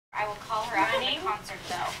I will call her after the concert,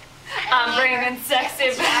 though. I'm bringing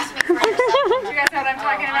sexy back. Do you guys know what I'm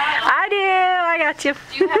talking about? I do. I got you.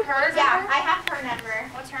 Do you have hers? Yeah, I have her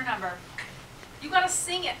number. What's her number? You gotta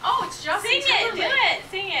sing it. Oh, it's just Sing it. Do it.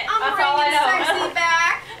 Sing it. That's all I know. sexy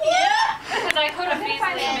back. Yeah. Because I could have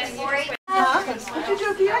easily missed you. What did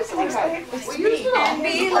you do the icing? We used it all. And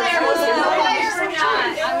be like, I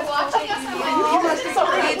was watching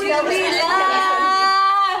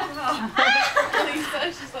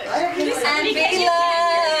And be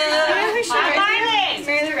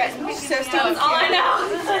So that's all I know.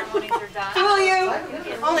 Who are you?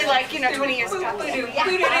 Only like, 20 years ago. In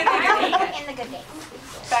the good days.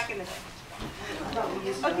 Back in the day.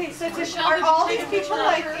 Okay, so are all these people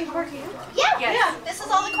like in Cortina? Yeah. Yeah. This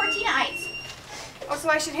is all the Cortina-ites. Oh, so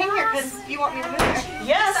I should hang here because you want me to move there.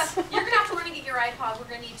 Yes. You're gonna have to run and get your iPod. We're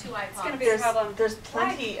gonna need 2 iPods. It's gonna be a problem. There's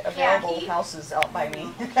plenty available houses out by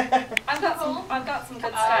me. I've got some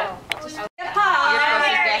good stuff. You're supposed to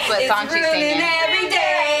guess what song she's singing. Every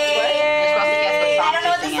day. You're supposed to guess what I song don't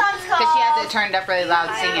know what she's the singing. song's called. Because she has it turned up really loud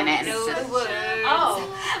singing it. And it's just, Oh.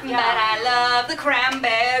 But I love the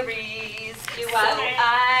cranberries. Do So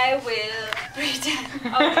I will pretend.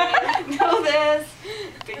 Okay. Know this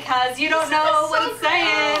because you don't know what it's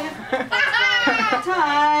saying.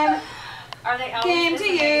 Time Are they always came to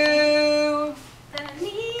you. Then I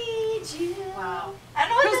need you. Wow. I don't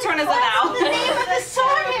know what whose turn is it now? The name of the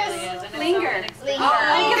song is Linger.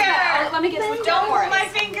 Let me get some. Don't move my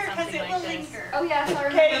finger because it will linger. Oh yeah,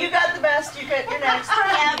 sorry. Okay, you got the best. You're next.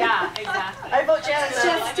 Yeah, exactly. I vote Janice.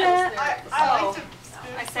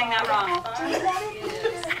 I sang that wrong.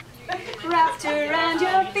 Wrapped around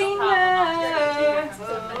your finger.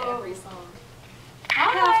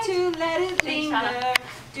 Have to let it linger.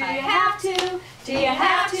 Do you have to? Do you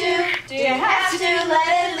have to? Do you have to let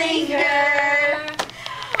it linger?